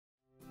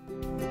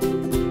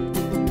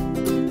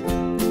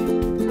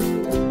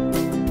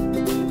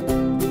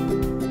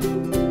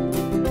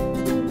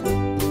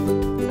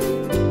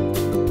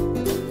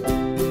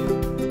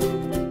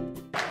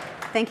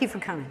Thank you for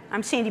coming.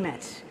 I'm Sandi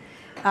Metz.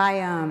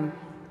 I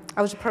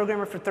was a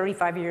programmer for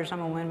 35 years. I'm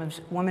a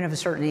woman of a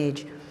certain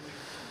age.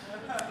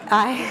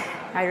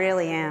 I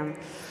really am.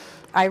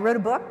 I wrote a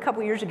book a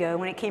couple years ago.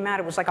 When it came out,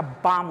 it was like a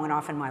bomb went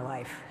off in my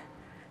life.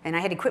 And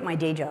I had to quit my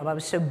day job. I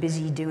was so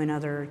busy doing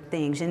other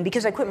things. And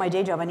because I quit my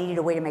day job, I needed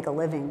a way to make a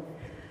living.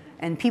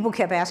 And people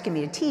kept asking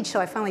me to teach, so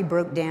I finally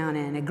broke down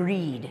and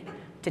agreed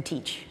to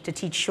teach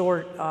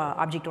short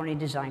object-oriented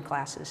design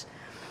classes.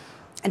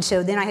 And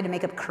so then I had to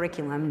make up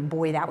curriculum.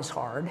 Boy, that was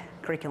hard.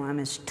 Curriculum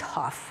is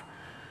tough.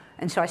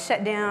 And so I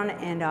sat down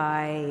and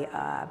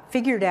I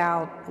figured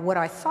out what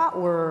I thought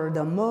were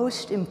the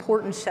most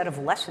important set of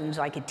lessons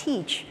I could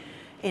teach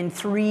in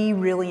 3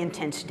 really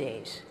intense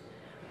days.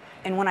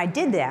 And when I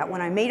did that,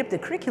 when I made up the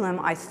curriculum,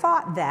 I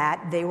thought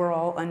that they were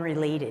all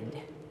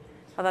unrelated.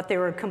 I thought they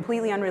were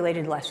completely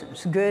unrelated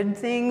lessons. Good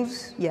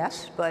things,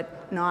 yes,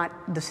 but not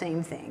the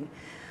same thing.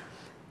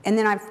 And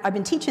then I've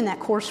been teaching that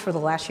course for the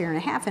last year and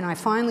a half, and I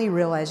finally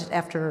realized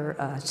after,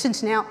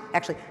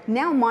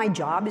 now my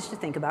job is to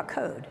think about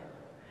code.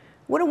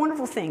 What a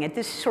wonderful thing. At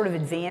this sort of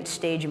advanced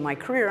stage in my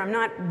career, I'm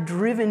not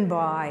driven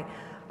by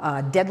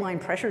deadline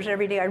pressures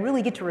every day. I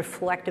really get to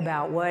reflect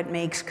about what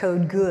makes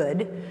code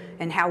good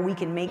and how we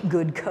can make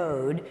good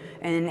code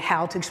and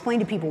how to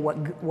explain to people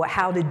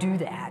how to do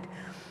that.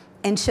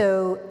 And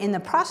so in the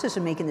process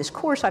of making this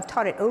course, I've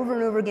taught it over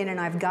and over again,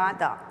 and I've got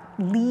the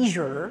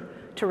leisure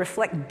to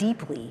reflect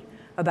deeply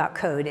about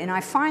code. And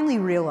I finally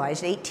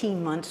realized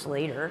 18 months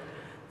later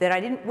that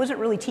I wasn't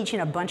really teaching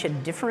a bunch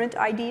of different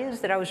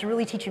ideas, that I was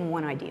really teaching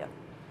one idea,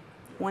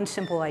 one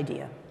simple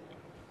idea.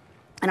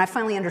 And I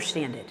finally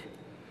understand it.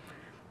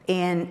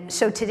 And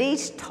so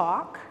today's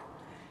talk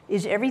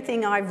is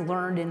everything I've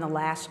learned in the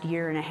last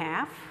year and a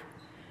half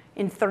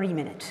in 30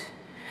 minutes.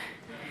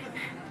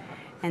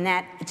 And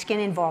that it's going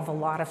to involve a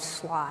lot of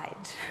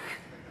slides.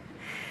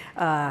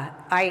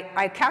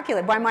 I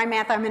calculate, by my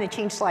math, I'm going to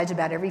change slides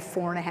about every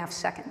 4.5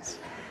 seconds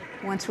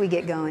once we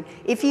get going.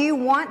 If you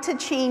want to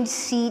change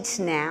seats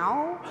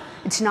now,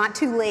 it's not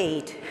too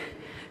late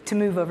to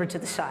move over to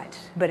the sides.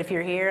 But if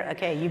you're here,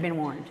 okay, you've been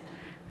warned,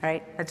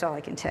 right? That's all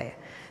I can tell you.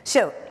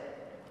 So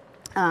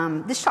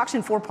this talk's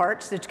in 4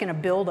 parts that's going to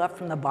build up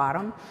from the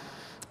bottom.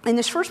 In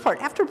this first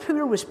part, after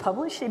Pooter was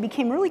published, it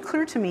became really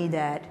clear to me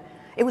that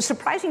it was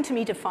surprising to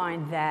me to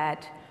find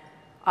that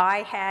I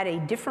had a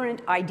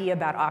different idea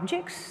about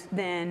objects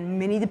than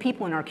many of the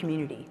people in our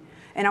community.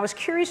 And I was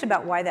curious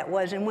about why that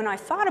was. And when I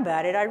thought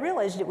about it, I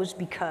realized it was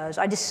because,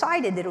 I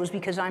decided that it was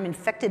because I'm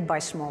infected by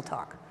small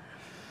talk.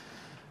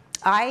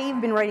 I've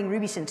been writing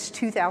Ruby since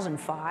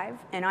 2005,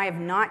 and I have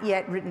not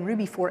yet written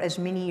Ruby for as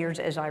many years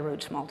as I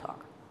wrote small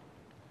talk.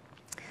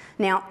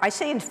 Now, I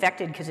say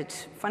infected because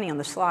it's funny on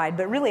the slide,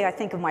 but really I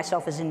think of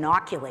myself as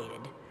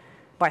inoculated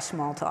by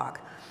small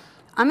talk.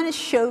 I'm going to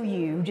show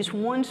you just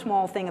one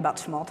small thing about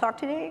small talk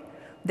today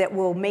that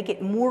will make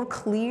it more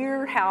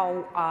clear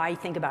how I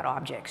think about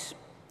objects.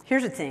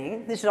 Here's the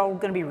thing. This is all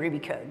going to be Ruby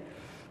code.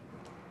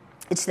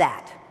 It's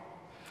that.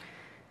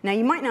 Now,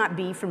 you might not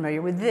be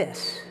familiar with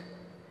this,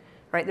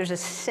 right? There's a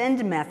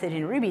send method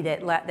in Ruby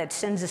that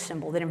sends a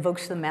symbol, that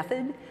invokes the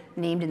method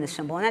named in the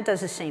symbol, and that does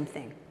the same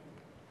thing.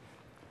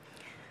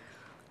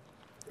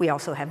 We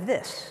also have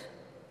this.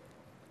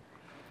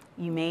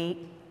 You may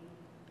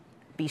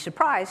be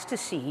surprised to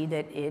see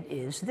that it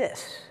is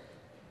this,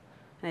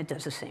 and it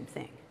does the same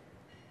thing.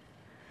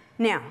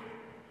 Now,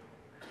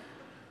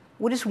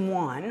 what is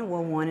one?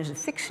 Well, one is a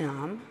fixed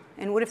num,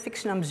 and what do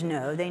fixed nums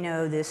know? They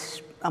know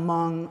this,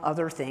 among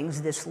other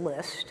things, this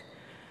list.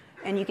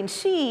 And you can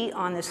see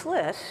on this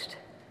list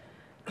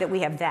that we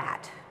have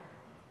that.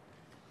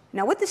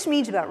 Now, what this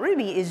means about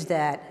Ruby is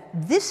that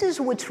this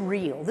is what's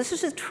real. This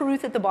is the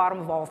truth at the bottom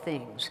of all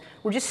things.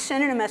 We're just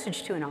sending a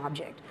message to an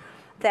object.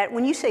 That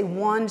when you say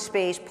 1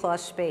 space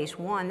plus space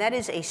 1, that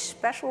is a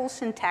special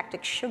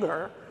syntactic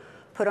sugar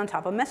put on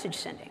top of message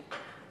sending.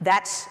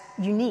 That's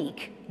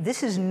unique.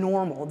 This is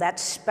normal.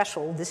 That's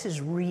special. This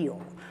is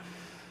real.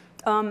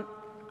 And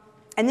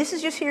this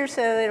is just here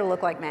so it'll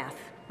look like math,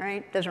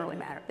 right? Doesn't really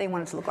matter. They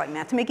want it to look like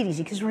math to make it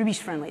easy because Ruby's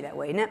friendly that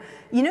way. Now,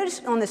 you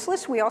notice on this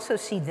list we also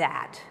see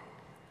that.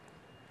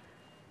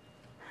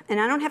 And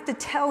I don't have to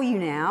tell you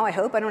now, I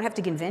hope, I don't have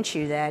to convince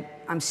you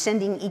that I'm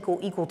sending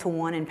equal to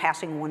 1 and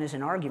passing 1 as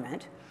an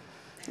argument.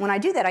 When I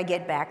do that, I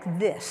get back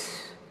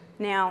this.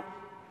 Now,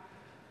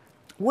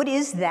 what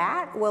is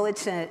that? Well,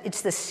 it's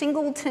the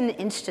singleton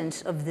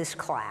instance of this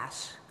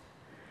class.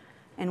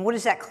 And what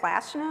does that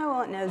class know?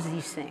 Well, it knows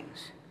these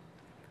things.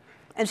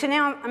 And so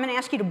now I'm going to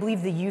ask you to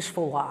believe the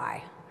useful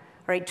lie.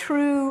 Right?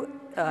 True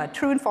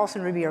and false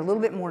in Ruby are a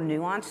little bit more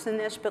nuanced than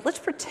this, but let's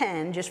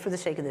pretend, just for the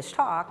sake of this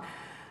talk,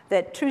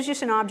 that true is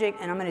just an object,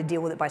 and I'm going to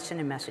deal with it by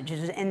sending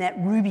messages, and that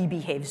Ruby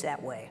behaves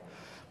that way.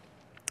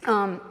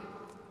 I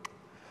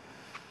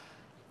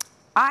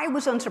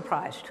was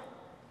unsurprised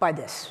by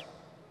this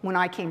when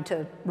I came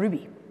to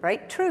Ruby.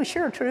 right? True,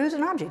 sure, true is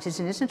an object. It's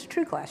an instance of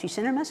true class. You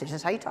send a message.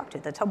 That's how you talk to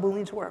it. That's how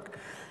Booleans work.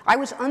 I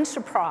was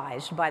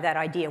unsurprised by that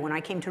idea when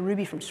I came to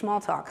Ruby from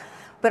Smalltalk,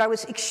 but I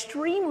was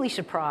extremely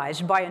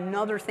surprised by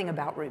another thing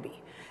about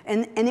Ruby.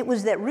 And it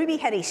was that Ruby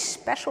had a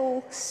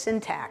special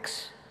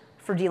syntax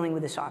for dealing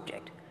with this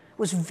object. It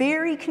was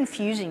very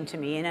confusing to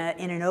me in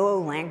an OO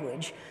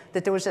language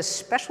that there was a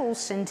special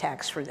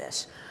syntax for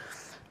this.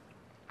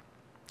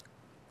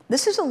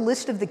 This is a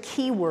list of the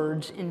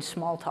keywords in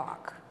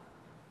Smalltalk.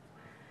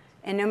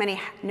 And no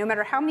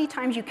matter how many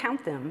times you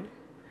count them,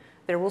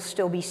 there will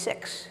still be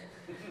 6.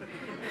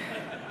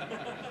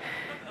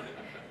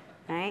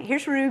 All right,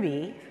 here's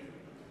Ruby.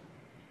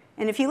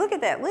 And if you look at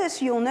that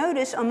list, you'll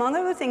notice, among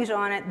other things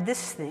on it,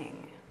 this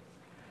thing.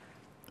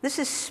 This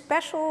is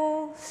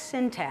special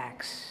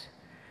syntax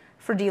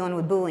for dealing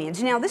with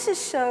Booleans. Now, this is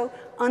so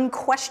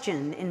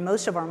unquestioned in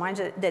most of our minds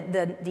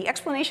that the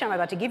explanation I'm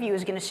about to give you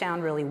is going to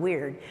sound really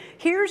weird.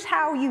 Here's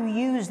how you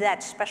use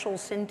that special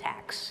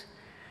syntax.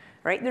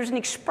 Right? There's an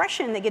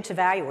expression that gets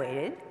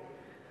evaluated,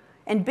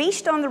 and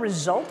based on the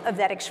result of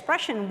that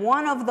expression,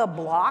 one of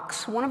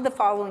the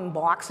following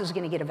blocks is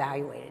going to get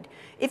evaluated.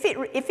 If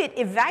it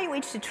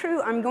evaluates to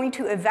true, I'm going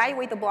to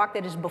evaluate the block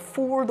that is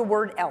before the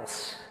word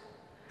else.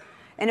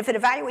 And if it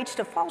evaluates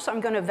to false, I'm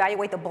going to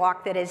evaluate the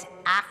block that is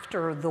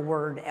after the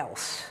word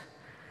else.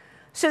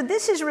 So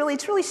this is really,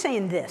 it's really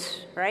saying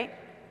this, right?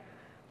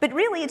 But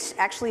really, it's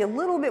actually a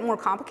little bit more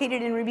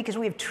complicated in Ruby because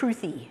we have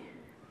truthy.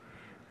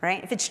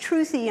 Right? If it's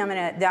truthy, I'm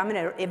going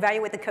to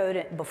evaluate the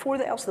code before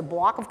the else, the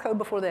block of code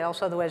before the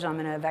else. Otherwise, I'm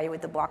going to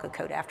evaluate the block of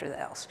code after the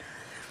else.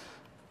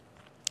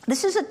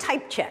 This is a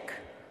type check.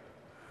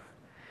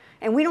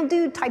 And we don't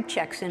do type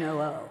checks in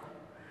OO.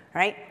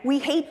 Right? We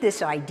hate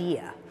this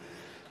idea.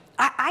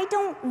 I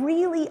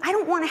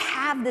don't want to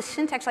have this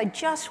syntax. I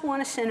just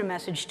want to send a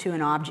message to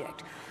an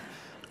object.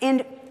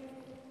 And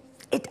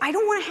I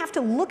don't want to have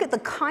to look at the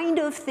kind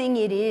of thing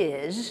it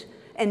is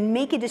and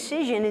make a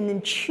decision and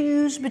then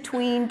choose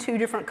between 2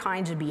 different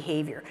kinds of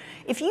behavior.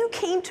 If you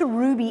came to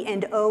Ruby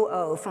and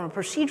OO from a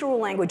procedural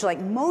language like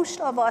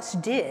most of us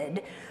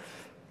did,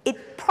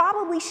 it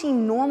probably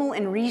seemed normal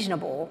and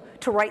reasonable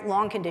to write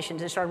long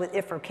conditions and start with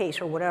if or case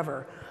or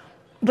whatever.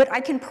 But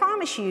I can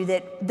promise you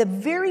that the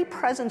very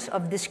presence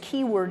of this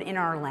keyword in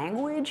our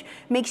language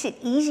makes it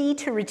easy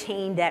to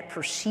retain that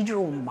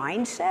procedural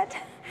mindset.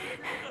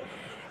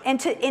 And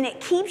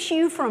it keeps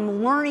you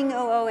from learning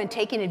OO and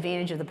taking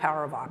advantage of the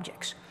power of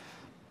objects.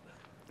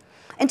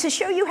 And to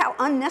show you how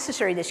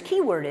unnecessary this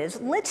keyword is,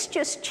 let's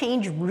just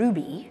change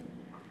Ruby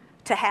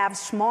to have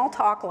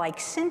Smalltalk-like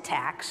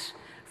syntax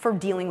for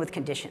dealing with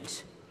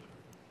conditions.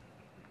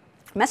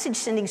 Message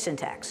sending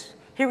syntax.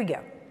 Here we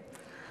go.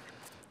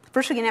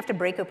 First, we're going to have to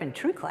break open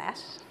true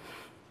class,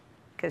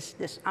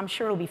 because I'm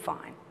sure it'll be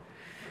fine.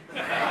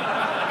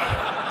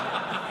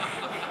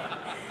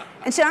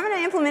 And so I'm going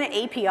to implement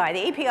an API.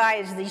 The API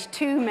is these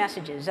 2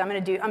 messages. I'm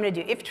going to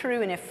do if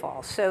true and if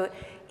false. So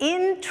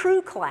in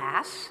true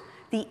class,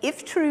 the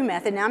if true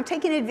method, now I'm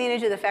taking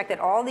advantage of the fact that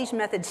all these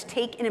methods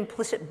take an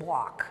implicit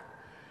block.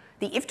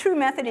 The if true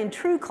method in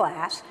true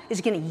class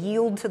is going to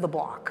yield to the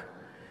block.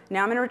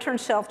 Now I'm going to return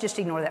self, just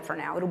ignore that for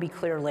now. It'll be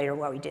clear later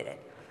why we did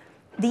it.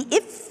 The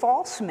if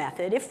false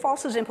method, if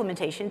false's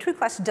implementation, true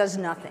class does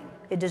nothing.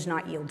 It does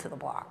not yield to the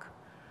block.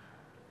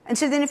 And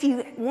so then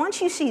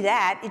once you see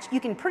that, you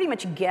can pretty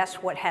much guess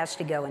what has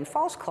to go in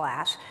false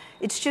class.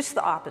 It's just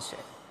the opposite,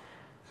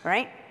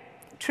 right?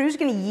 True is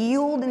going to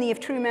yield in the if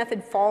true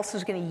method. False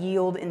is going to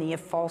yield in the if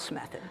false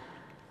method.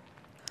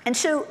 And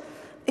so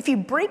if you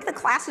break the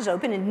classes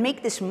open and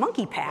make this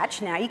monkey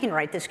patch, now you can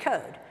write this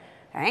code,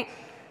 right?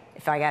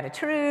 If I got a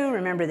true,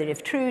 remember that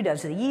if true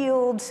does the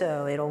yield,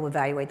 so it'll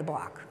evaluate the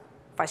block.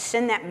 If I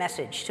send that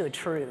message to a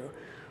true,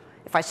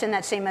 if I send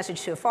that same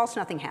message to a false,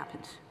 nothing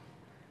happens.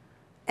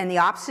 And the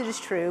opposite is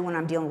true when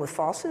I'm dealing with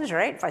falses,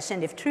 right? If I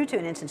send if true to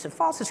an instance of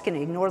false, it's going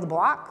to ignore the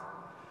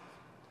block.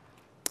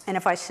 And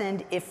if I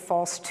send if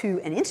false to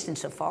an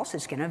instance of false,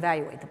 it's going to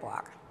evaluate the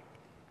block.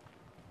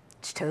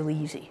 It's totally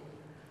easy.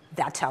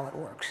 That's how it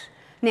works.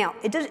 Now,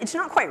 it's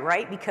not quite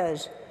right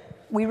because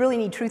we really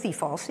need truthy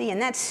falsy, and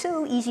that's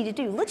so easy to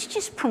do. Let's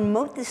just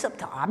promote this up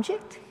to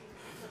object.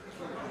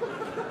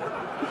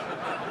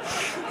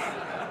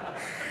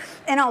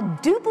 And I'll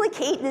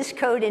duplicate this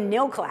code in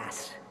nil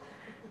class.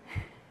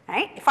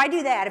 Right? If I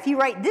do that, if you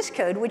write this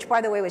code, which, by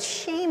the way, was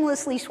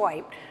shamelessly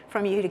swiped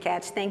from Yehuda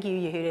Katz, thank you,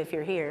 Yehuda, if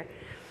you're here.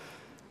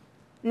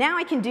 Now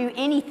I can do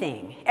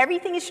anything.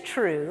 Everything is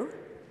true,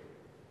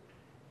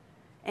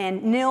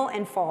 and nil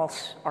and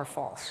false are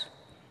false.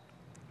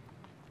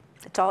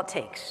 That's all it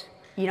takes.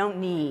 You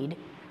don't need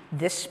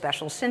this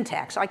special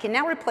syntax. I can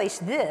now replace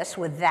this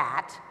with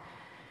that,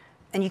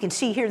 and you can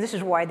see here this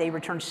is why they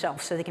return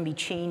self, so they can be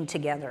chained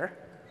together.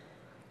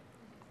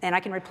 And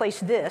I can replace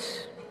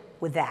this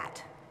with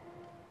that.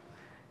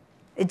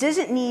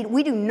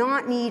 We do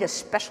not need a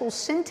special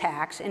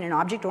syntax in an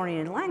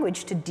object-oriented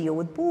language to deal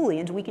with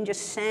Booleans. We can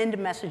just send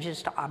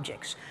messages to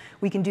objects.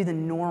 We can do the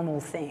normal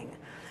thing.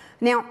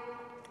 Now,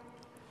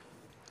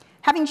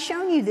 having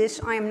shown you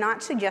this, I am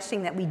not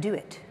suggesting that we do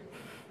it.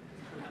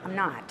 I'm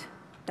not.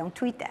 Don't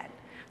tweet that.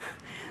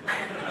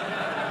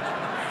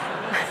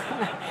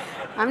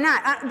 I'm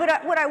not.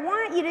 But what I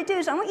want you to do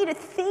is I want you to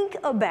think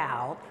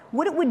about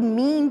what it would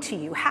mean to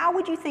you. How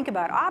would you think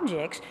about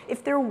objects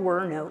if there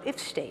were no if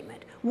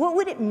statement? What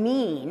would it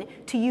mean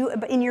to you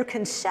in your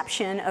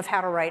conception of how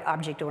to write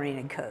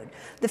object-oriented code?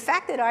 The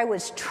fact that I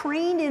was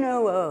trained in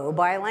OO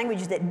by a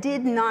language that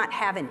did not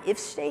have an if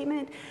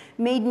statement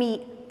made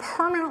me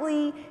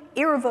permanently,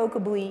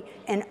 irrevocably,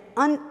 and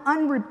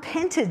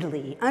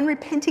unrepentingly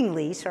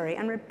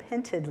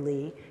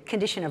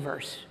condition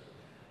averse.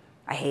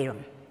 I hate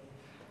them.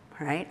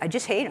 Right? I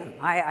just hate them.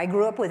 I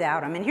grew up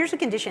without them. And here's a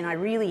condition I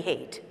really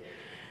hate.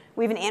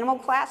 We have an animal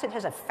class that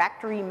has a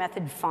factory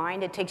method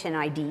find. It takes an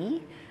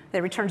ID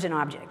that returns an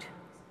object.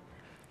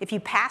 If you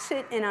pass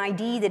it an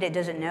ID that it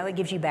doesn't know, it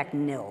gives you back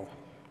nil.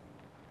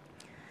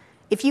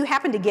 If you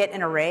happen to get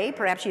an array,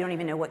 perhaps you don't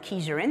even know what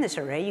keys are in this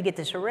array, you get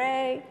this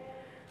array,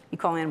 you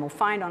call animal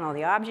find on all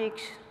the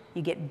objects,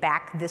 you get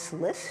back this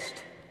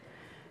list,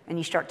 and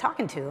you start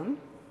talking to them,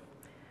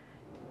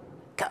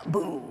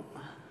 kaboom.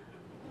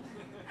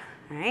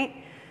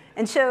 Right?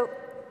 And so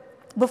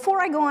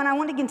before I go on, I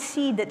want to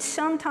concede that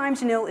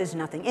sometimes nil is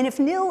nothing. And if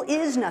nil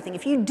is nothing,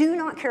 if you do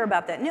not care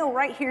about that nil,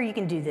 right here you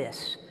can do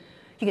this.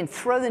 You can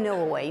throw the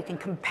nil away. You can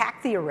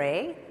compact the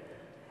array.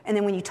 And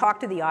then when you talk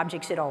to the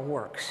objects, it all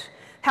works.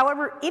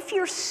 However, if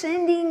you're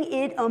sending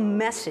it a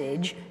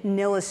message,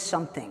 nil is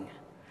something.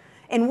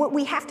 And what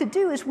we have to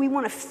do is we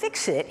want to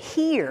fix it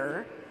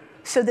here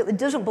so that it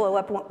doesn't blow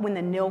up when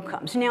the nil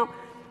comes. Now,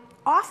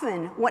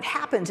 often what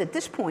happens at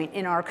this point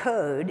in our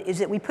code is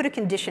that we put a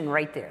condition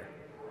right there.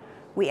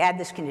 We add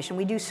this condition.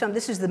 We do some,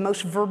 this is the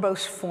most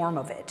verbose form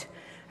of it.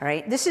 All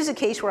right? This is a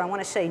case where I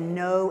want to say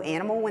no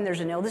animal when there's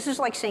a nil. This is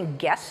like saying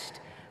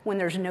guest when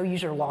there's no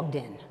user logged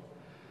in.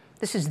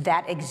 This is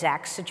that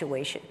exact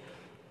situation.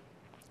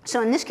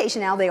 So in this case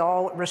now they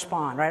all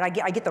respond, right?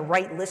 I get the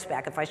right list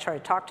back if I try to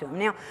talk to them.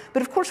 Now,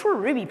 but of course we're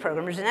Ruby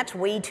programmers and that's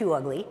way too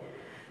ugly.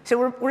 So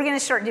we're going to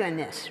start doing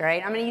this,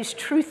 right? I'm going to use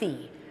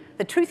truthy,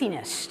 the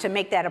truthiness, to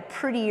make that a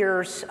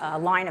prettier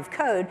line of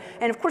code.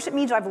 And of course it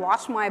means I've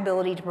lost my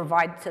ability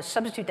to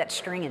substitute that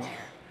string in there.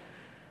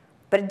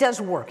 But it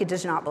does work, it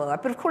does not blow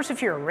up. But of course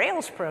if you're a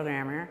Rails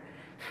programmer,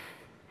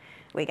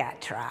 we got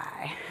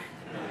try.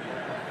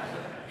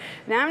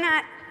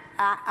 Now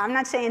I'm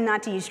not saying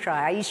not to use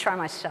try, I use try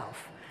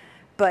myself.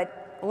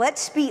 But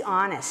let's be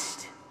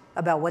honest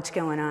about what's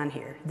going on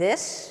here.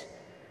 This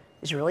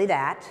is really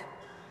that,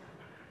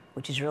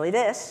 which is really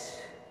this,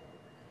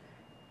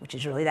 which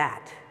is really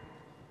that.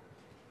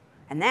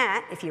 And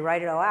that, if you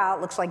write it all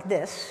out, looks like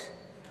this.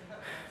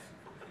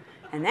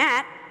 And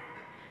that,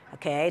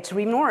 okay, it's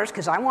even worse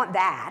because I want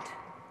that.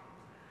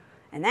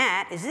 And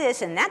that is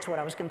this, and that's what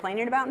I was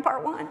complaining about in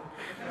part 1.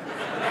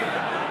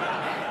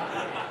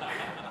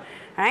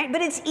 Right?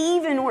 But it's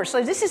even worse.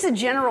 So this is a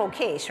general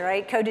case,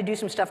 right? Code to do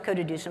some stuff, code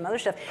to do some other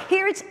stuff.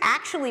 Here it's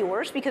actually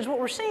worse because what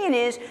we're saying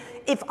is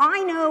if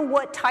I know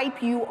what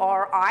type you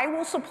are, I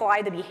will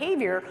supply the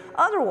behavior.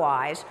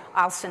 Otherwise,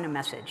 I'll send a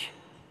message.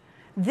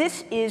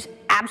 This is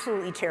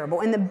absolutely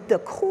terrible. And the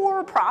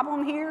core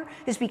problem here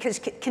is because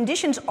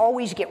conditions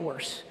always get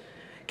worse.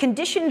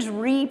 Conditions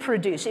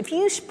reproduce. If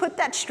you put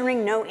that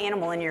string no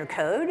animal in your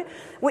code,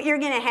 what you're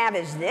going to have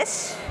is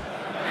this,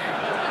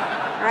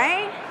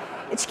 right?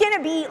 It's going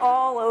to be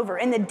all over.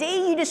 And the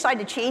day you decide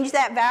to change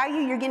that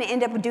value, you're going to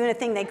end up doing a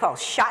thing they call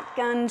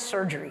shotgun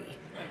surgery.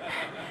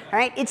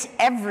 Right? It's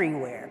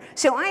everywhere.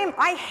 So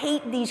I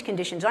hate these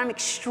conditions. I'm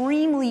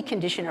extremely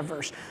condition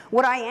averse.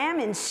 What I am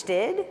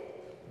instead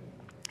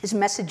is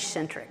message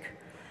centric.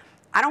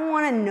 I don't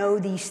want to know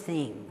these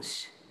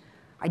things.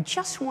 I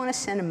just want to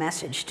send a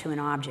message to an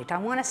object. I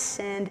want to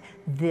send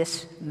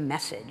this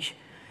message.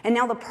 And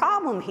now the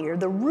problem here,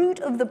 the root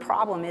of the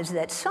problem is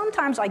that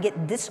sometimes I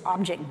get this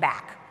object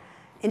back.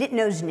 And it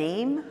knows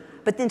name,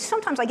 but then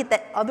sometimes I get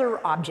that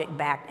other object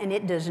back, and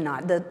it does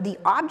not. The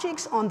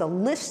objects on the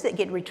list that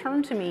get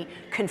returned to me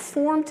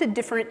conform to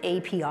different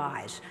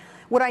APIs.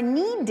 What I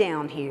need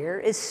down here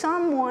is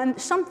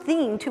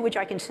something to which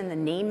I can send the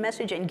name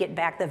message and get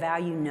back the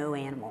value no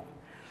animal.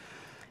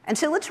 And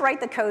so let's write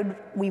the code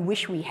we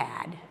wish we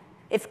had.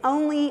 If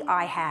only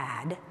I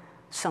had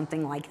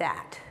something like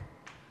that.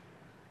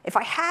 If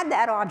I had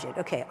that object,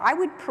 okay, I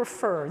would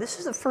prefer, this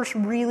is the first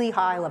really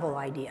high level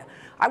idea,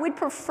 I would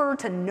prefer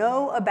to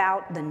know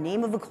about the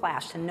name of a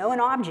class, to know an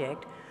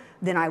object,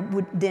 than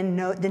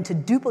to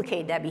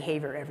duplicate that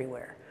behavior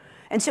everywhere.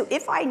 And so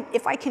if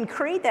I can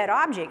create that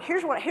object,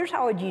 here's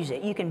how I would use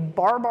it. You can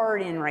bar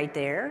it in right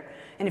there,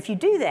 and if you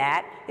do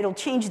that, it'll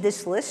change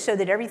this list so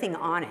that everything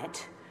on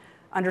it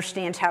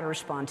understands how to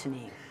respond to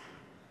name.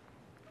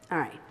 All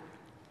right,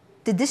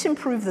 did this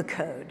improve the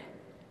code?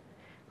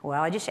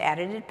 Well, I just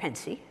added a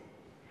dependency.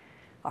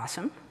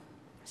 Awesome.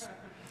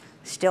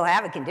 Still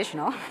have a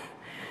conditional.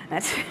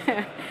 That's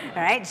all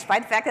right.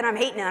 Despite the fact that I'm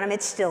hating on them,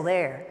 it's still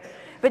there.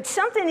 But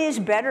something is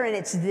better, and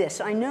it's this.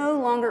 I no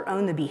longer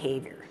own the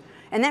behavior.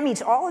 And that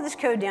means all of this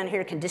code down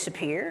here can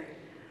disappear,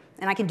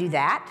 and I can do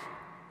that.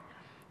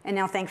 And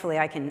now, thankfully,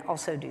 I can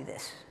also do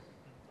this.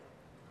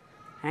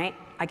 All right?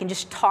 I can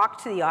just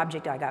talk to the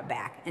object I got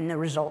back, and the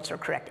results are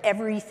correct.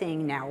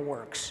 Everything now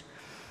works.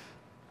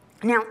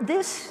 Now,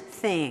 this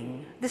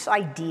thing, this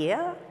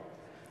idea,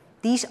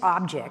 these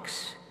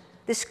objects,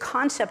 this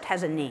concept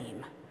has a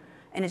name,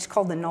 and it's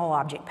called the null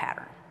object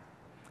pattern.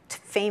 It's a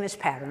famous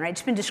pattern, right?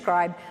 It's been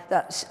described,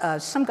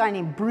 some guy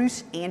named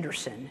Bruce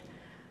Anderson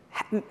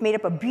made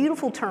up a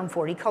beautiful term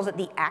for it. He calls it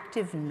the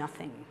active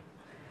nothing.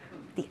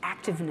 The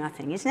active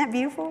nothing. Isn't that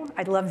beautiful?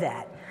 I love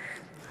that.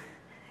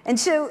 And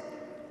so,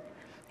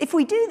 if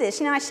we do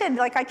this, I said,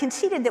 like, I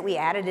conceded that we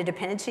added a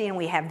dependency and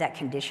we have that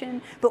condition,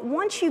 but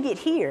once you get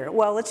here,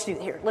 well, let's do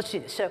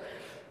this. So,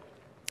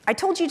 I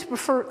told you to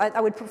prefer,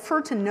 I would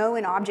prefer to know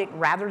an object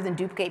rather than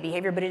duplicate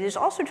behavior, but it is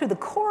also true, the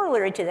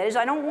corollary to that is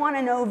I don't want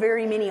to know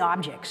very many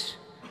objects.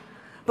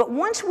 But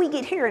once we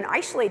get here and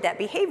isolate that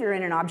behavior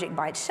in an object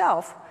by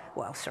itself,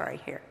 well,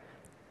 sorry, here.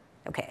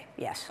 Okay,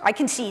 yes, I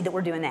concede that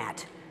we're doing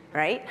that,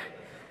 right?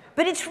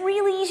 But it's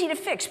really easy to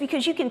fix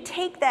because you can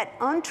take that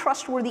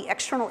untrustworthy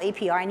external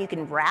API and you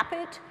can wrap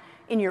it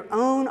in your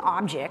own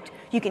object.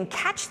 You can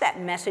catch that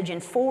message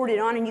and forward it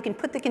on, and you can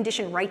put the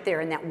condition right there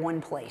in that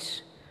one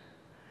place.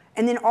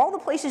 And then all the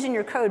places in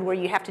your code where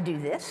you have to do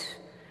this,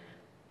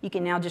 you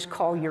can now just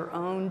call your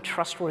own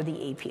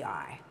trustworthy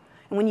API.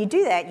 And when you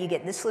do that, you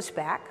get this list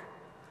back,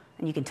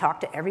 and you can talk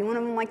to every one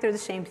of them like they're the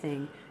same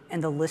thing,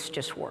 and the list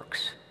just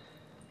works.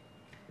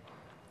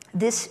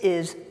 This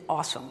is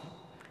awesome.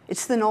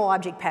 It's the null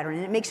object pattern,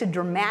 and it makes a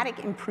dramatic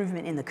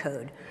improvement in the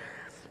code.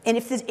 And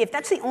if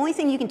that's the only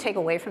thing you can take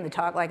away from the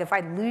talk, like if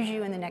I lose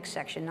you in the next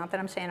section, not that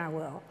I'm saying I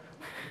will,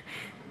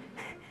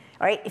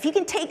 all right, if you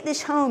can take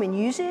this home and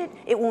use it,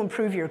 it will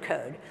improve your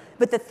code.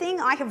 But the thing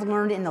I have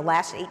learned in the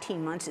last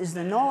 18 months is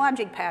the null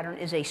object pattern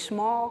is a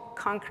small,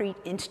 concrete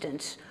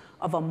instance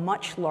of a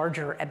much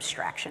larger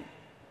abstraction.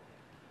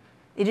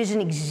 It is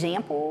an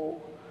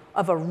example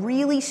of a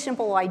really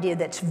simple idea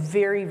that's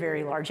very,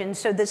 very large. And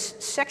so this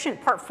section,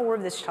 part 4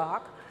 of this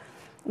talk,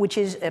 which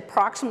is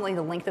approximately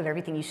the length of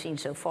everything you've seen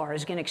so far,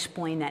 is going to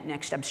explain that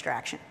next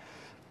abstraction.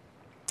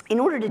 In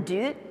order to do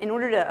it, in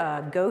order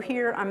to go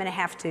here, I'm going to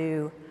have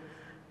to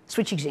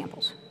switch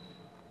examples.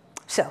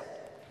 So,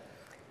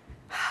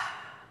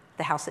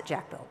 the house that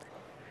Jack built.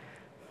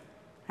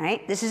 All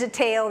right, this is a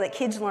tale that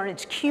kids learn.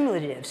 It's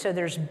cumulative, so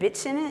there's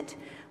bits in it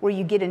where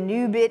you get a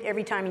new bit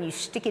every time and you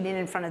stick it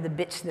in front of the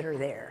bits that are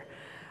there.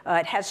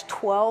 It has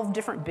 12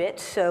 different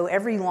bits, so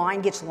every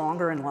line gets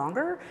longer and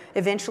longer.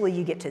 Eventually,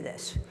 you get to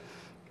this.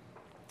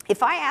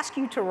 If I ask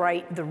you to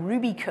write the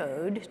Ruby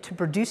code to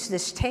produce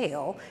this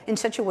tale in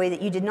such a way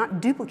that you did not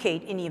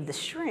duplicate any of the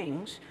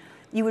strings,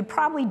 you would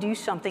probably do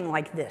something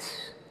like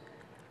this.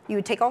 You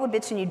would take all the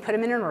bits and you'd put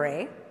them in an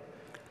array.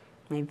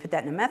 Maybe put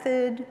that in a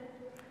method.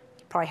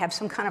 Probably have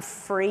some kind of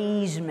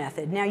phrase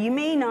method. Now, you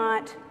may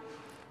not,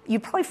 you're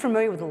probably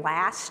familiar with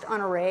last on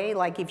array.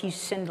 Like if you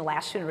send the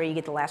last to an array, you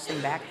get the last thing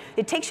back.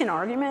 It takes an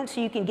argument so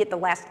you can get the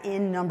last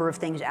n number of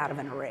things out of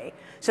an array.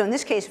 So in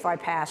this case, if I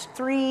passed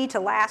 3 to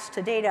last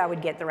to data, I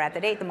would get the rat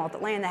that ate, the malt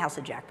that lay, and the house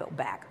that Jack built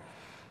back.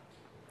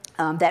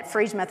 That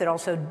phrase method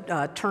also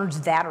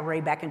turns that array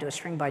back into a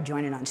string by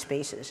joining on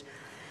spaces.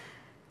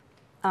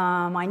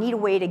 I need a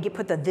way to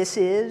put the this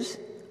is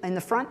in the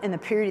front and the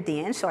period at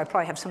the end, so I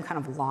probably have some kind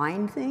of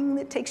line thing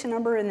that takes a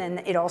number, and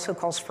then it also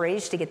calls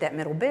phrase to get that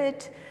middle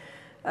bit.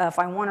 If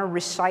I want to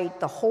recite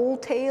the whole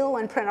tale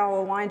and print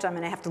all the lines, I'm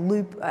going to have to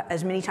loop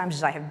as many times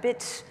as I have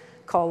bits,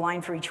 call a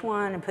line for each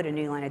one, and put a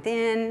new line at the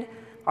end.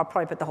 I'll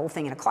probably put the whole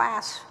thing in a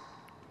class.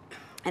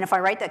 And if I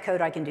write that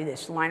code, I can do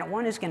this. Line at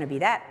 1 is going to be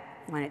that.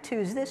 Line at 2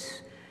 is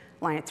this.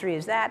 Line at 3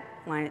 is that.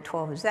 Line at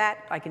 12 is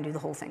that. I can do the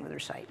whole thing with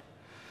recite.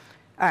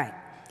 All right.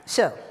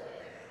 So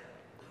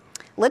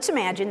let's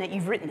imagine that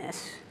you've written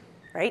this,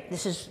 right?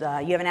 This is, you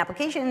have an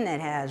application that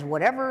has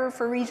whatever,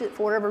 for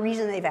whatever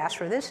reason they've asked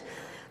for this.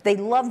 They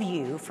love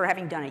you for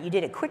having done it. You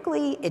did it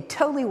quickly. It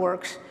totally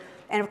works.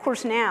 And of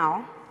course,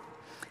 now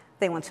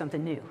they want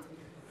something new.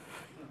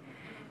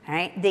 All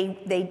right?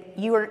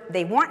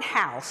 They want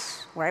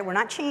house, right? We're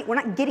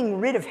not getting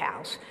rid of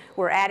house.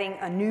 We're adding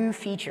a new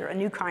feature, a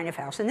new kind of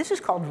house. And this is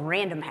called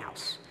random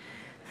house.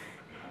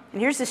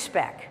 And here's the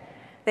spec.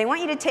 They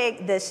want you to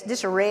take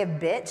this array of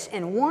bits,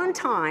 and one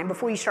time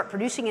before you start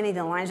producing any of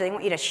the lines, they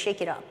want you to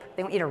shake it up.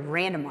 They want you to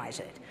randomize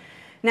it.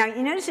 Now,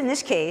 you notice in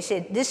this case,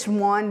 this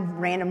one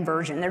random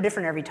version, they're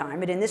different every time,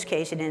 but in this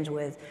case, it ends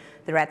with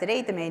the rat that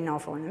ate, the maiden all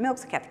full in the milk,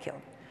 the cat that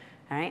killed.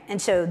 All right? And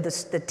so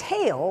the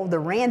tail, the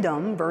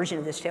random version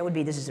of this tail would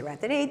be this is the rat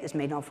that ate, this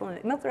maiden all full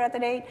in the milk, the rat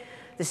that ate,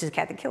 this is the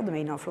cat that killed, the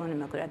maiden all full in the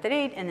milk, the rat that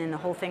ate, and then the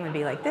whole thing would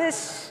be like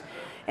this.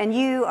 And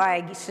you,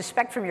 I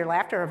suspect from your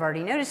laughter, have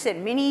already noticed that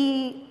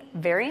many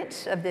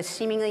variants of this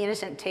seemingly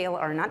innocent tale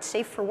are not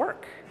safe for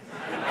work.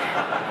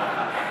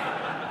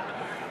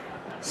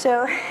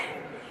 So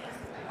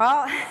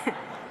all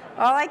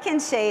I can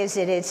say is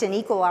that it's an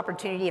equal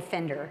opportunity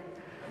offender.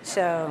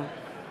 So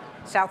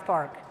South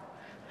Park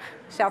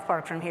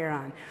from here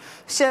on.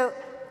 So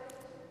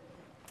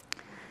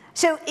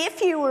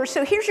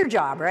here's your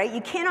job, right?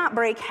 You cannot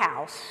break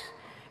house.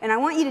 And I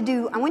want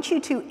you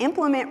to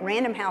implement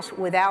random house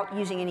without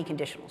using any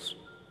conditionals.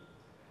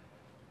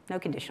 No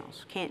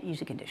conditionals. Can't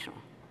use a conditional.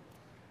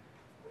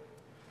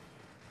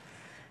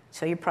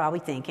 So you're probably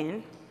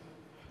thinking,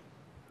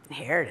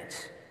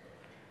 inheritance.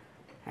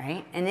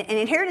 Right? And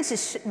inheritance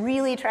is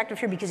really attractive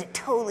here because it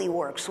totally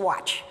works.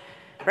 Watch.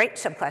 Right?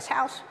 Subclass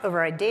house,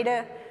 override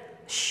data.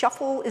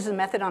 Shuffle is a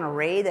method on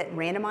array that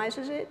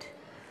randomizes it.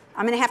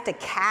 I'm going to have to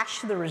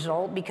cache the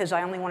result because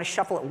I only want to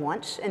shuffle it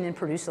once and then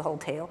produce the whole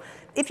tail.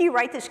 If you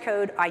write this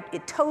code,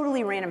 it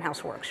totally random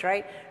house works,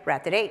 right?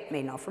 Rat that ate,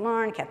 maiden all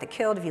forlorn, cat that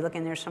killed. If you look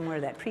in there somewhere,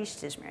 that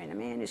priest is marrying a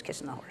man who's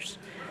kissing the horse.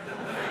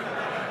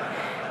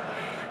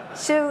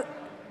 So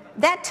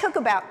that took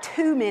about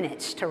 2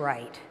 minutes to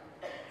write,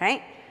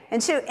 right?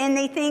 And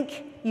they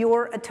think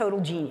you're a total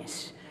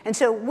genius. And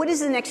so what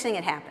is the next thing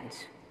that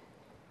happens?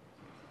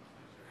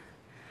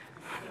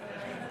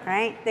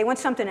 Right? They want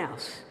something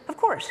else. Of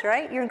course,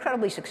 right? You're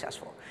incredibly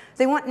successful.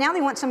 Now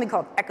they want something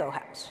called echo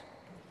house.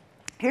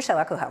 Here's how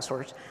echo house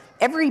works.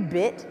 Every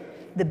bit,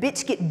 the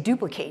bits get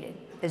duplicated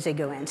as they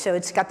go in. So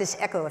it's got this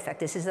echo effect.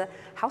 This is the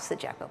house that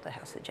Jack built, the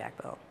house that Jack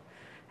built.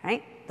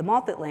 Right? The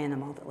malt that lay in the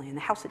malt that lay in,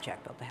 the house that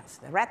Jack built, the house,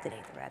 the rat that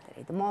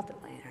ate, the malt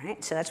that lay in,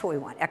 right? So that's what we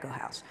want, echo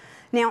house.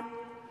 Now,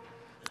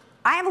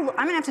 I'm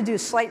going to have to do a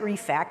slight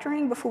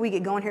refactoring before we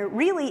get going here.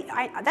 Really,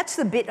 that's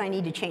the bit I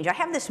need to change. I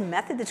have this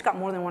method that's got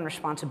more than one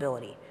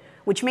responsibility,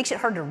 which makes it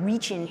hard to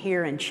reach in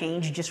here and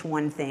change just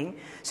one thing.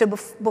 So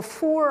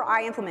before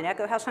I implement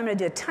echo house, I'm going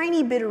to do a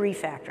tiny bit of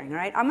refactoring,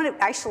 right? I'm going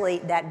to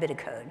isolate that bit of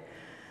code.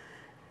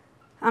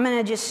 I'm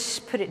going to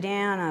just put it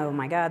down. Oh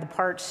my God, the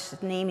parts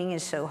naming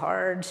is so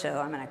hard,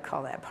 so I'm going to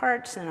call that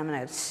parts, and I'm going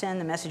to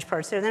send the message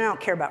parts there. Then I don't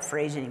care about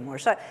phrase anymore.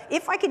 So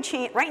if I could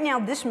change, right now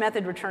this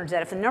method returns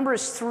that. If the number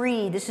is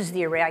 3, this is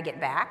the array I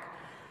get back.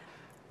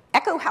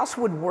 Echo house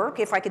would work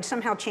if I could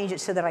somehow change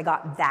it so that I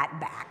got that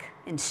back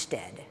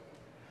instead.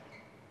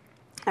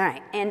 All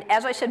right, and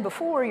as I said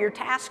before, your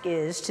task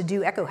is to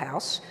do echo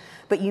house,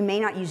 but you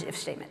may not use if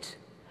statements.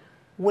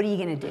 What are you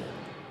going to do?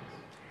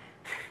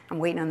 I'm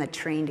waiting on the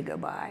train to go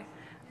by.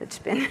 That's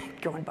been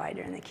going by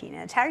during the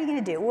keynotes. How are you going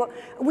to do it? Well,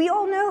 we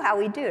all know how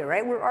we do it,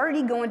 right? We're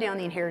already going down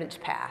the inheritance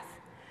path.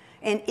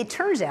 And it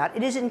turns out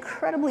it is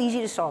incredibly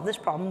easy to solve this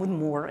problem with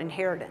more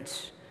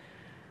inheritance.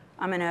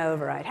 I'm going to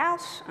override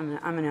house. I'm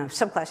going to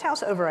subclass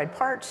house, override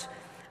parts.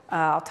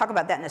 I'll talk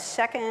about that in a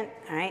second.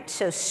 All right,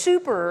 so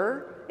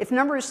super, if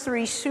number is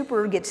 3,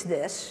 super gets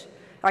this.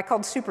 I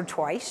called super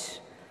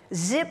twice.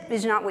 Zip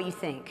is not what you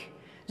think.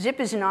 Zip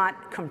is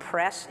not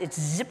compress, it's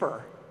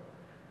zipper.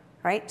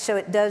 Right? So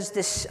it does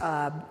this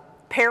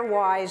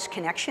pairwise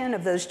connection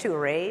of those two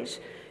arrays.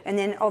 And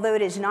then, although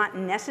it is not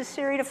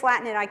necessary to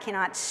flatten it, I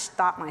cannot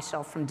stop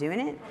myself from doing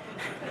it.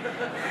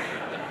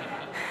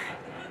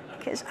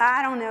 Because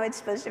I don't know, it's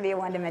supposed to be a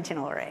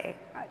one-dimensional array.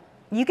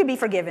 You could be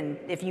forgiven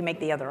if you make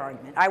the other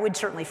argument. I would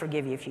certainly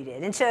forgive you if you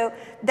did. And so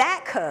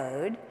that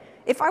code,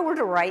 if I were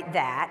to write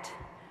that,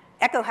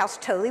 echo house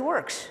totally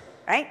works.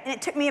 Right? And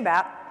it took me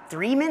about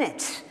 3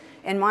 minutes.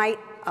 And my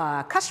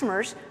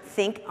customers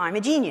think I'm a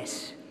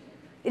genius.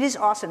 It is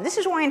awesome. This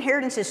is why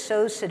inheritance is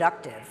so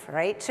seductive,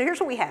 right? So here's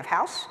what we have.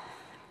 House,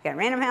 we got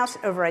random house,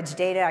 overrides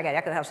data. I got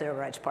echo house that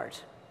overrides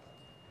parts.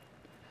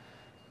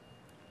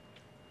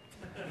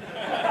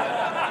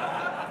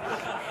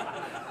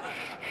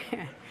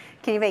 Can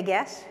anybody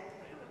guess?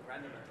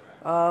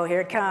 Oh, here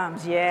it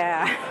comes,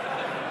 yeah.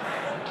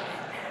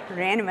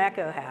 Random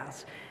echo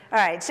house. All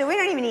right, so we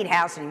don't even need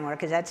house anymore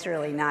because that's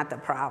really not the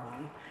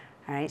problem.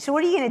 All right, so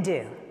what are you going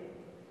to do?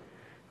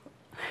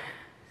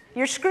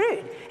 You're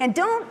screwed. And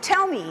don't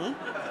tell me,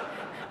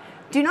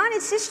 do not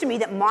insist to me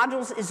that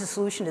modules is the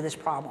solution to this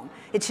problem.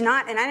 It's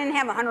not, and I didn't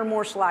have 100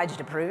 more slides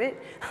to prove it.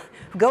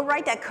 Go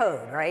write that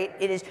code, right?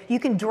 It is, you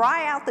can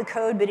dry out the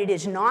code, but it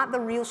is not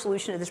the real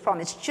solution to this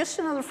problem. It's just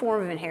another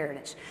form of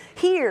inheritance.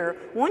 Here,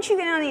 once you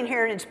get on the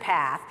inheritance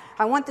path,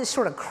 I want this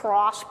sort of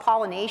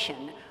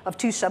cross-pollination of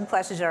 2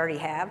 subclasses I already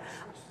have.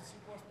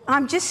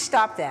 Just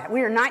stop that.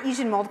 We are not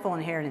using multiple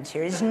inheritance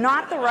here. It is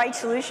not the right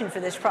solution for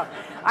this problem.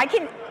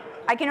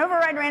 I can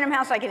override random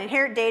house, I can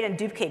inherit data and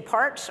duplicate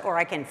parts, or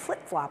I can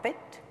flip-flop it,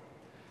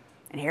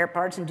 inherit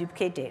parts and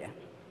duplicate data.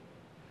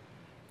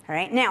 All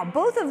right? Now,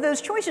 both of those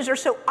choices are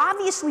so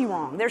obviously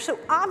wrong. They're so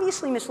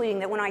obviously misleading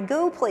that when I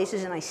go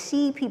places and I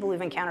see people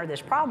who've encountered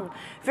this problem,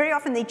 very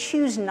often they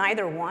choose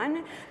neither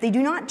one. They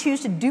do not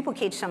choose to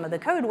duplicate some of the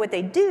code. What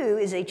they do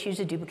is they choose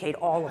to duplicate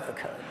all of the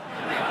code.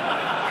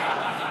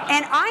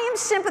 And I am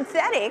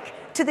sympathetic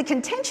to the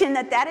contention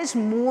that that is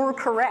more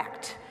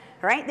correct.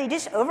 Right? They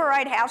just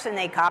override house and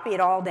they copy it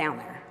all down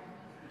there.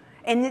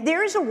 And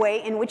there is a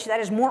way in which that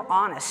is more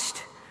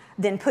honest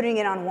than putting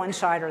it on one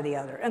side or the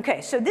other. Okay,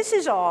 so this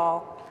is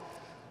all,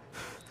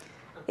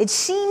 it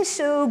seems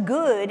so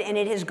good and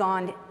it has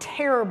gone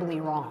terribly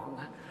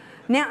wrong.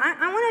 Now,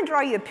 I want to draw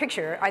you a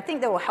picture, I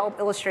think that will help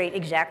illustrate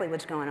exactly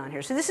what's going on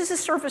here. So this is a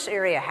surface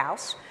area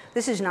house.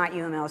 This is not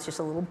UML, it's just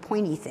a little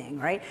pointy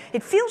thing, right?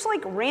 It feels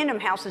like random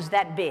house is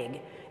that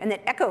big and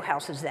that echo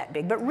house is that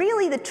big, but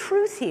really the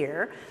truth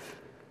here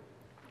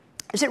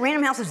is that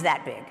random house is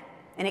that big,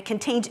 and it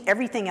contains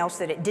everything else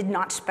that it did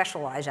not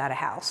specialize out of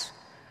house.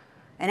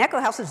 An echo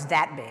house is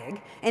that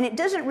big, and it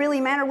doesn't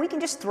really matter. We can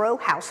just throw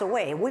house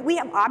away. We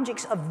have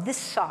objects of this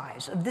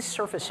size, of this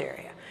surface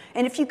area.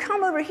 And if you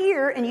come over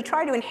here and you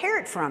try to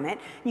inherit from it,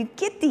 you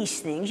get these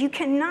things. You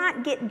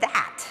cannot get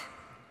that.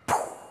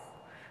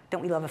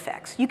 Don't we love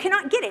effects? You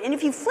cannot get it. And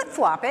if you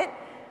flip-flop it,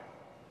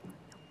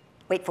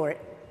 wait for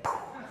it.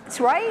 That's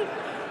right.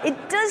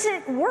 It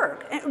doesn't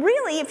work. And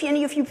really, if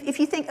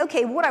you think,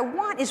 okay, what I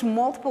want is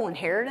multiple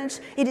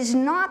inheritance, it is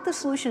not the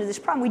solution to this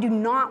problem. We do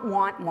not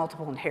want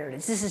multiple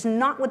inheritance. This is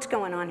not what's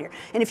going on here.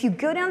 And if you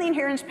go down the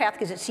inheritance path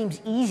because it seems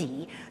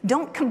easy,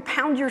 don't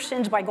compound your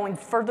sins by going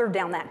further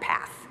down that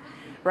path,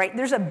 right?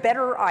 There's a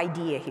better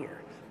idea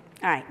here.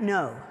 All right,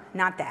 no,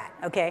 not that,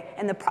 okay?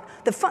 And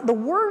the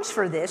words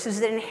for this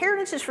is that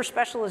inheritance is for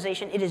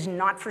specialization. It is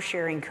not for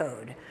sharing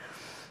code.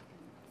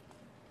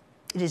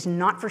 It is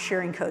not for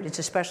sharing code. It's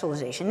a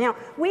specialization. Now,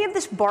 we have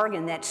this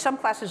bargain that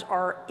subclasses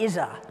are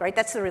is-a, right?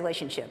 That's the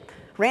relationship.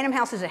 Random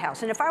house is a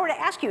house. And if I were to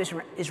ask you,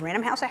 is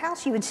random house a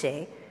house? You would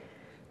say,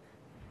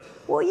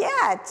 well,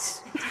 yeah,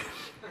 it's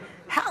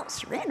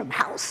house, random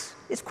house.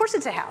 Of course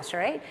it's a house,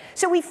 right?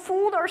 So we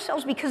fooled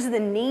ourselves because of the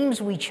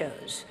names we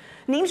chose.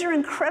 Names are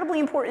incredibly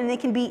important, and they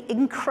can be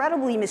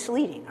incredibly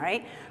misleading,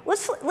 right?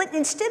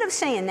 Instead of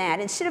saying that,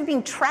 instead of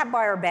being trapped by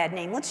our bad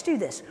name, let's do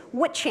this.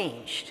 What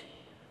changed?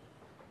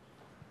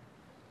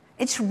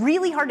 It's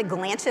really hard to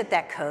glance at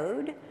that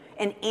code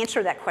and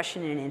answer that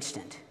question in an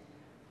instant.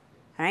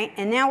 All right?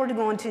 And now we're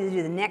going to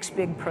do the next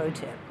big pro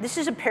tip. This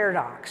is a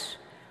paradox.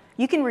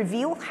 You can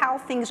reveal how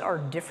things are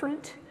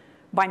different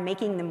by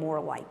making them more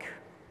alike.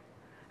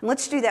 And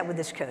let's do that with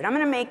this code. I'm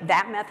going to make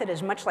that method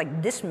as much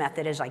like this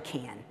method as I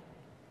can.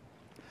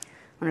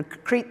 I'm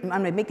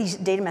going to make these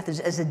data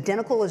methods as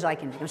identical as I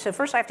can make them. So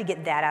first I have to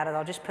get that out of it.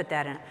 I'll just put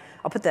that in.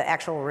 I'll put the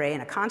actual array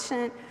in a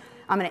constant.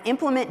 I'm going to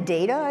implement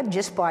data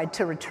just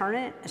to return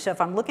it. So if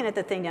I'm looking at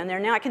the thing down there,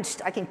 now I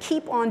can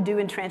keep on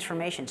doing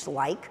transformations.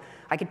 Like,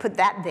 I could put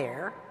that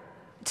there.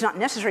 It's not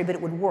necessary, but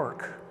it would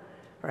work,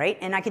 right?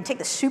 And I can take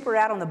the super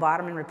out on the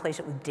bottom and replace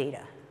it with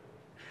data.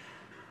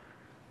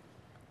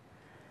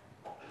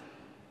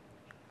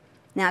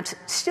 Now, it's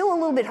still a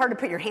little bit hard to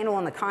put your hand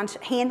on the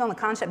concept,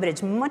 but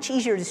it's much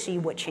easier to see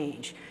what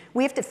changed.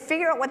 We have to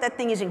figure out what that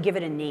thing is and give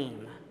it a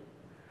name.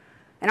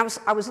 And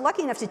I was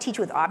lucky enough to teach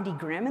with Abdi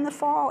Grimm in the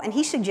fall, and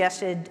he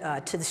suggested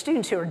to the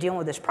students who are dealing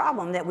with this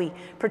problem that we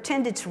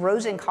pretend it's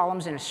rows and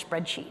columns in a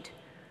spreadsheet.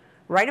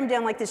 Write them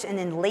down like this and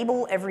then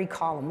label every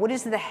column. What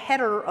is the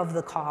header of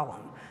the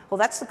column? Well,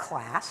 that's the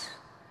class.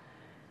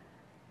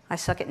 I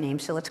suck at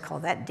names, so let's call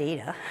that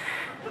data.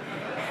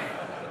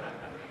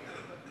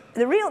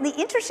 The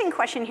interesting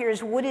question here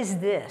is, what is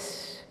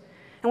this?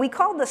 And we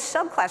called the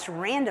subclass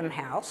random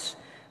house.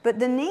 But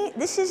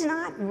this is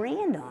not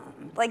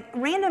random. Like,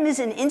 random is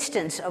an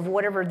instance of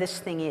whatever this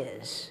thing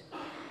is,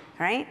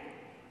 right?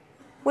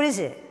 What is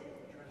it?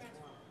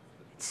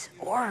 It's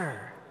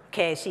order.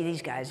 Okay, see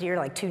these guys, you're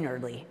like too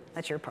nerdly.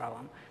 That's your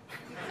problem.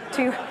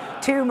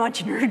 too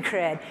much nerd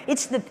cred.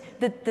 It's the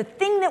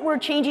thing that we're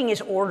changing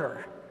is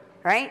order,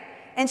 right?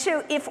 And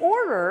so if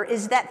order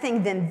is that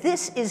thing, then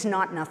this is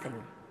not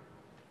nothing.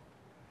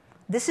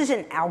 This is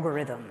an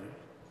algorithm.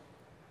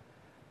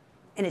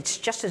 And it's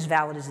just as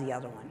valid as the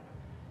other one.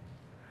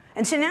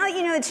 And so now that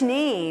you know its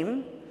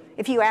name,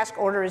 if you ask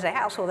order is a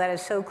house, well, that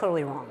is so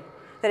clearly wrong.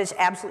 That is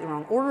absolutely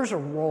wrong. Order is a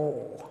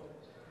role.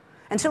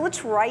 And so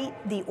let's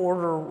write the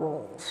order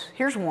roles.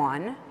 Here's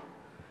one,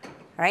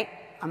 right?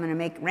 I'm going to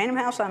make random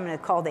house. I'm going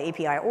to call the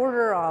API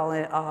order.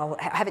 I'll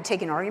have it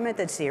take an argument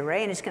that's the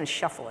array, and it's going to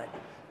shuffle it.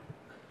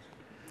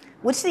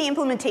 What's the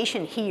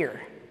implementation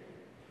here?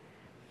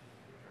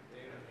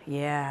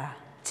 Yeah,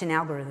 it's an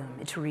algorithm.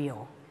 It's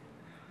real.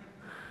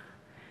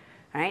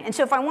 Right? And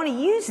so if I want to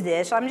use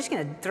this, I'm just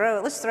going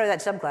to let's throw that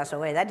subclass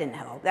away. That didn't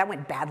help. That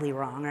went badly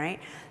wrong, right?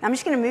 I'm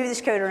just going to move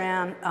this code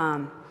around.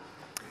 I'll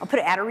put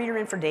an adder reader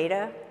in for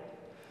data.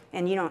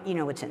 And you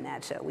know what's in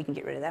that, so we can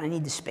get rid of that. I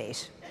need the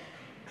space.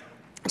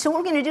 So what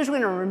we're going to do is we're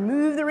going to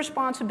remove the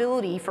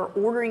responsibility for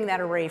ordering that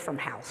array from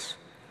house.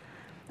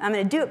 I'm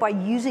going to do it by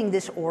using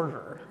this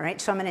order, right?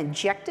 So I'm going to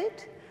inject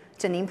it.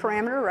 It's a name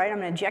parameter, right? I'm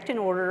going to inject an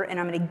order, and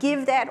I'm going to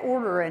give that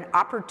order an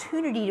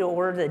opportunity to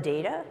order the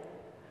data.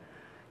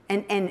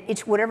 And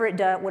it's whatever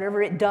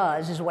it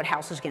does is what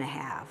house is going to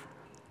have.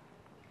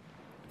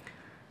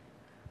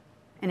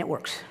 And it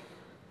works.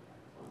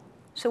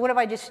 So what have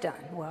I just done?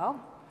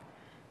 Well,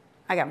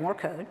 I got more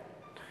code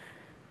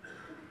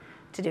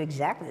to do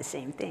exactly the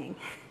same thing.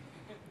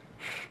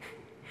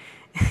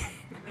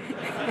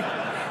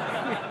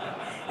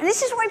 And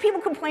this is why people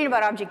complain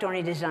about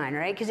object-oriented design,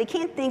 right? Because they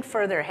can't think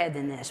further ahead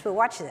than this. But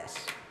watch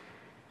this.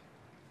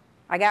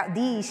 I got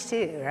these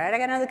too, right? I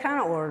got another kind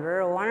of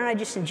order. Why don't I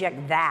just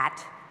inject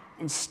that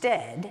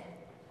instead,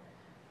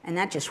 and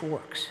that just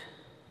works.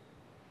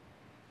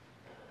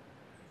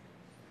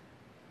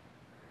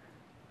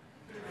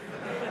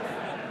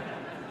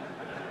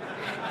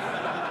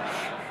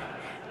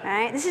 All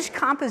right, this is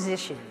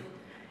composition.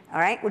 All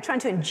right, we're trying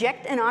to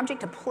inject an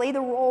object to play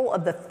the role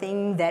of the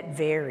thing that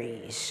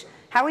varies.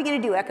 How are we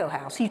going to do echo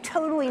house? You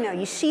totally know.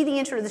 You see the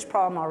answer to this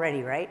problem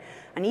already, right?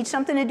 I need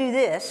something to do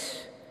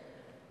this,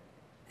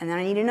 and then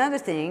I need another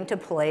thing to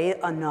play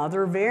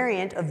another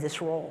variant of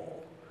this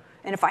role.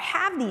 And if I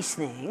have these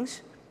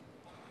things,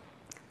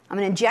 I'm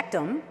going to inject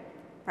them,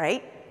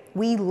 right?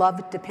 We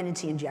love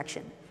dependency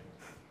injection.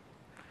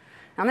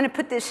 I'm going to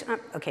put this,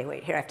 OK,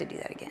 wait, here I have to do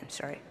that again,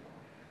 sorry.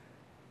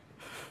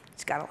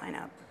 It's got to line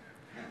up.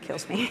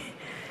 Kills me.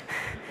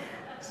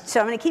 So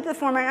I'm going to keep the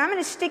format, and I'm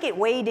going to stick it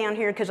way down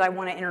here because I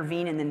want to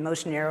intervene in the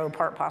most narrow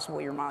part possible.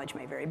 Your mileage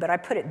may vary, but I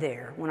put it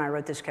there when I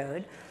wrote this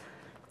code.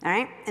 All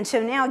right? And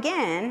so now,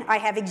 again, I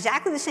have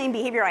exactly the same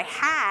behavior I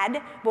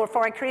had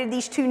before I created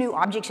these two new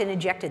objects and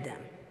injected them.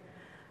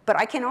 But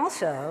I can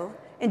also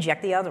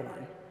inject the other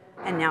one,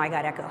 and now I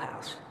got echo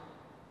house.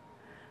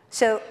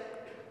 So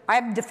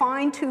I've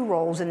defined two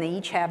roles, and they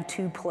each have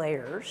two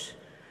players.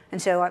 And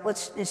so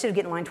let's, instead of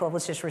getting line 12,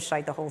 let's just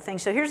recite the whole thing.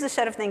 So here's the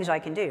set of things I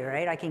can do,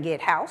 right? I can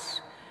get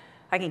house,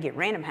 I can get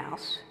random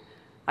house,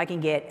 I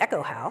can get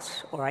echo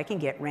house, or I can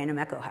get random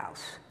echo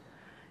house.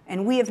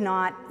 And we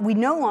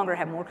no longer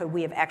have more code,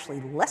 we have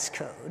actually less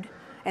code,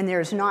 and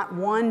there's not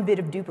one bit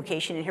of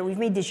duplication in here. We've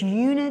made this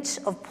units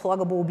of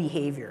pluggable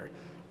behavior.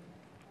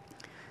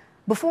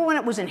 Before, when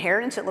it was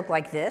inheritance, it looked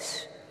like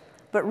this.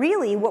 But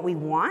really, what we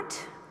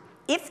want,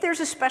 if there's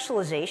a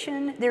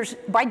specialization,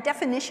 by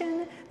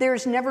definition,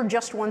 there's never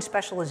just one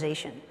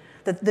specialization.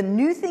 The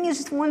new thing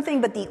is one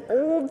thing, but the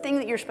old thing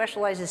that you're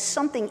specialized is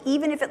something,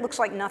 even if it looks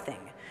like nothing.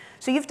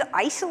 So you have to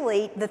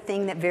isolate the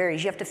thing that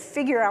varies. You have to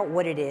figure out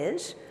what it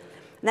is.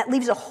 And that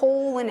leaves a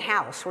hole in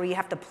house where you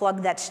have to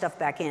plug that stuff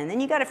back in. Then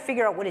you got to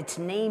figure out what its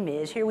name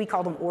is. Here we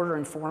call them order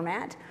and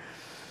format.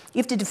 You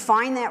have to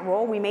define that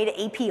role. We made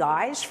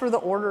APIs for the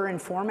order and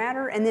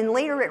formatter. And then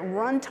later at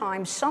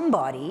runtime,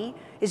 somebody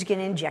is going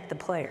to inject the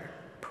player.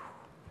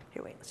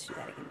 Here, wait, let's do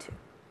that again, too.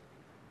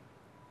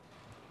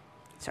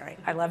 Sorry,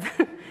 I love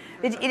it.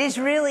 It is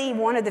really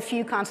one of the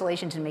few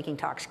consolations in making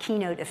talks,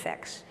 keynote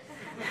effects.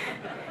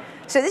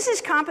 So this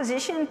is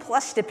composition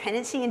plus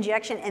dependency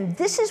injection, and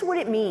this is what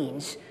it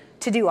means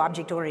to do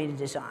object-oriented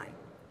design.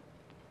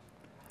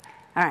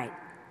 All right,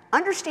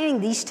 understanding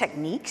these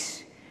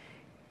techniques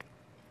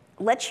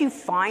lets you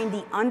find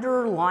the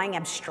underlying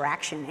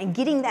abstraction, and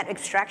getting that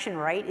abstraction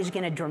right is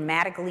going to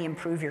dramatically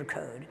improve your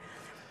code.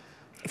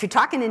 If you're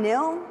talking to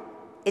nil,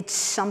 it's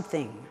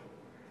something.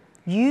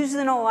 Use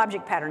the null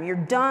object pattern. You're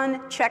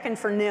done checking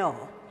for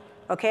nil.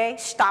 OK?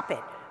 Stop it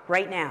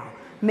right now.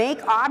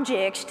 Make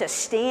objects to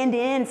stand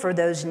in for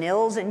those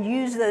nils and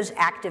use those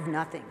active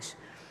nothings.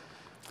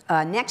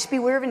 Next,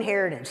 beware of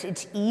inheritance.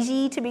 It's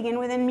easy to begin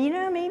with, and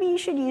maybe you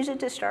should use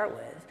it to start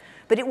with.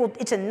 But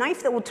it's a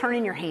knife that will turn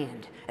in your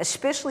hand,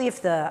 especially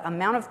if the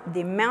amount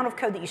of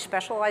code that you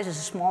specialize is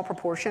a small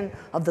proportion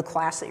of the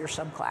class that you're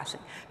subclassing.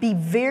 Be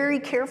very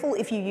careful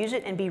if you use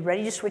it, and be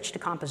ready to switch to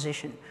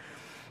composition.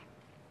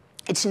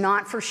 It's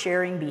not for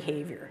sharing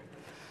behavior.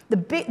 The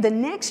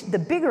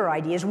bigger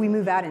idea as we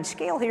move out in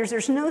scale here is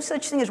there's no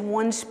such thing as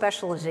one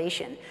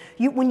specialization.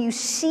 When you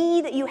see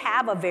that you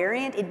have a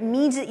variant, it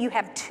means that you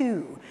have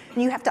two.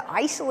 And you have to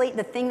isolate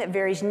the thing that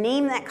varies,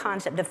 name that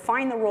concept,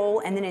 define the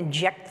role, and then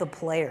inject the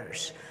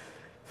players.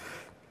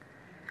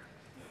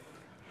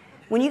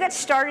 When you got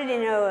started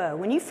in OO,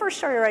 when you first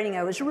started writing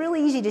OO, it was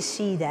really easy to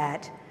see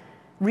that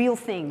real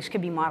things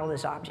could be modeled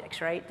as objects,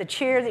 right? The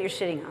chair that you're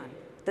sitting on,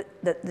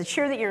 the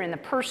chair that you're in, the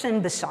person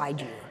beside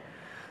you.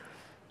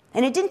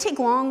 And it didn't take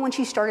long once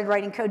you started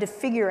writing code to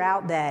figure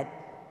out that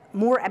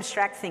more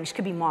abstract things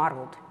could be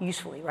modeled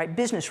usefully, right?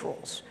 Business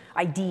rules,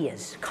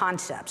 ideas,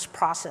 concepts,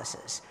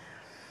 processes.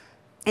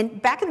 And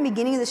back in the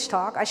beginning of this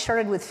talk, I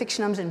started with fixed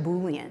nums and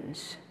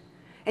Booleans.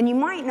 And you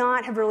might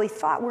not have really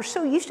thought, we're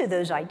so used to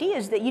those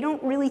ideas that you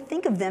don't really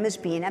think of them as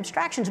being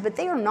abstractions, but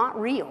they are not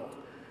real.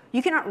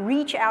 You cannot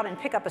reach out and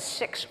pick up a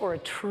 6 or a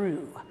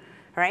true,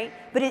 right?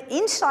 But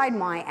inside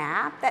my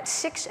app, that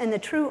 6 and the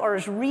true are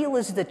as real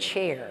as the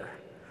chair.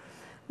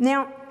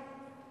 Now,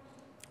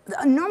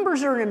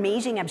 numbers are an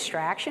amazing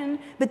abstraction,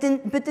 but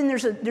then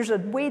there's a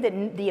way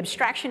that the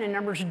abstraction in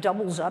numbers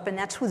doubles up, and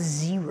that's with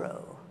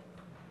 0.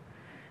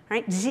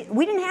 Right?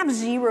 We didn't have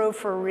 0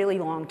 for a really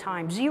long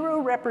time.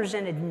 0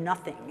 represented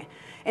nothing.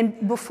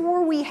 And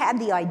before we had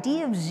the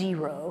idea of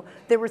 0,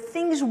 there were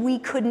things we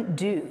couldn't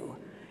do.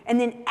 And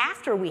then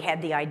after we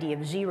had the idea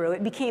of 0,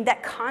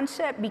 that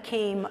concept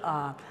became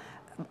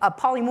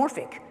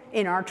polymorphic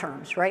in our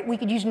terms, right? We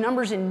could use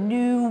numbers in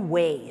new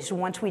ways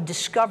once we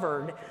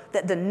discovered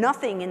that the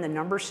nothing in the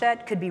number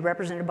set could be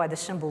represented by the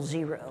symbol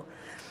 0.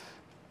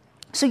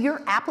 So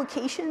your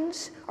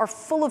applications are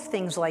full of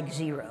things like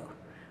 0.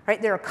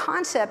 Right? There are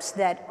concepts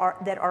that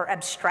are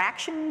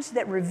abstractions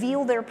that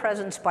reveal their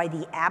presence by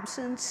the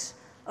absence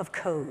of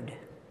code.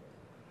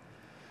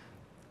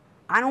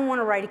 I don't want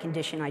to write a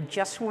condition. I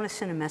just want to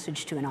send a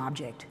message to an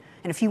object.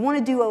 And if you want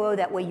to do OO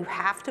that way, you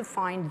have to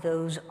find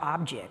those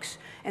objects.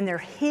 And they're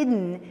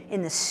hidden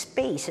in the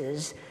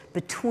spaces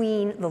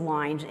between the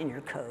lines in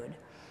your code.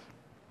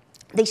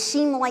 They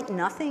seem like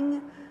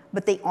nothing,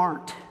 but they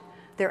aren't.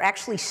 They're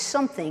actually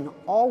something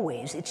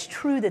always. It's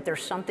true that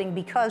there's something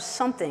because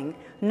something,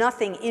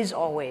 nothing is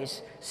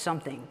always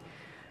something.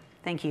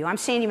 Thank you. I'm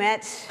Sandi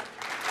Metz.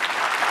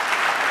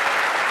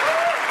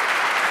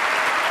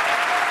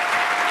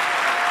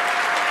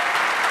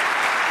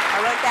 I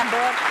wrote that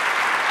book.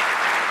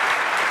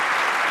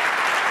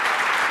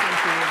 Thank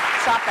you.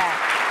 Stop that.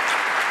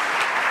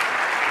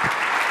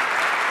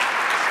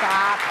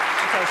 Stop.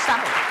 Okay,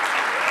 stop it.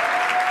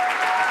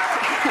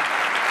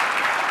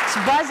 It's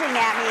buzzing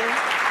at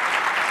me.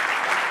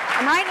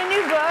 I'm writing a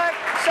new book.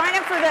 Sign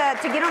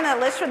up to get on the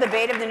list for the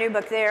beta of the new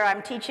book there.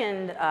 I'm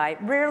teaching, I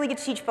rarely get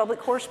to teach a public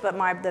course, but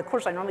the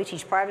course I normally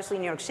teach privately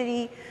in New York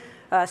City.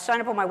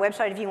 Sign up on my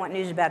website if you want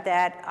news about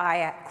that.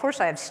 Of course,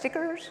 I have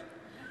stickers,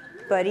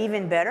 but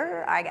even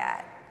better, I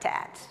got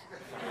tats.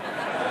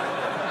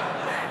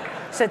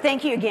 So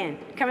thank you again.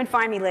 Come and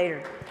find me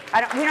later. We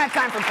don't have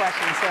time for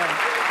questions,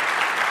 so.